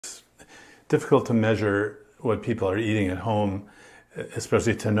difficult to measure what people are eating at home,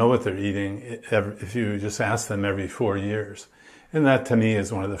 especially to know what they're eating if you just ask them every 4 years. And that, to me,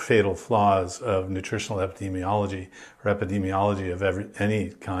 is one of the fatal flaws of nutritional epidemiology or epidemiology of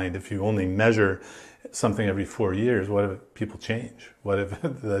any kind. If you only measure something every 4 years, what if people change? What if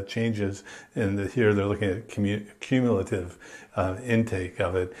the changes here they're looking at cumulative intake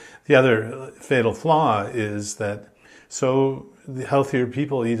of it? The other fatal flaw is that so the healthier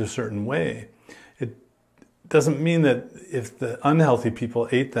people eat a certain way. It doesn't mean that if the unhealthy people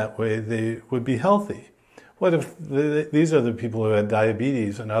ate that way, they would be healthy. What if these are the people who had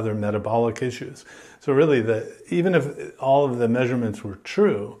diabetes and other metabolic issues? So really, even if all of the measurements were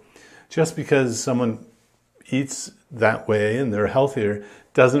true, just because someone eats that way and they're healthier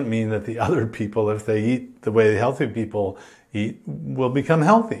doesn't mean that the other people, if they eat the way the healthy people eat, will become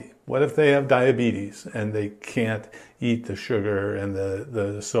healthy. What if they have diabetes and they can't eat the sugar and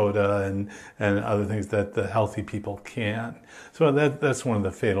the soda and other things that the healthy people can? So that's one of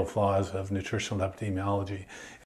the fatal flaws of nutritional epidemiology.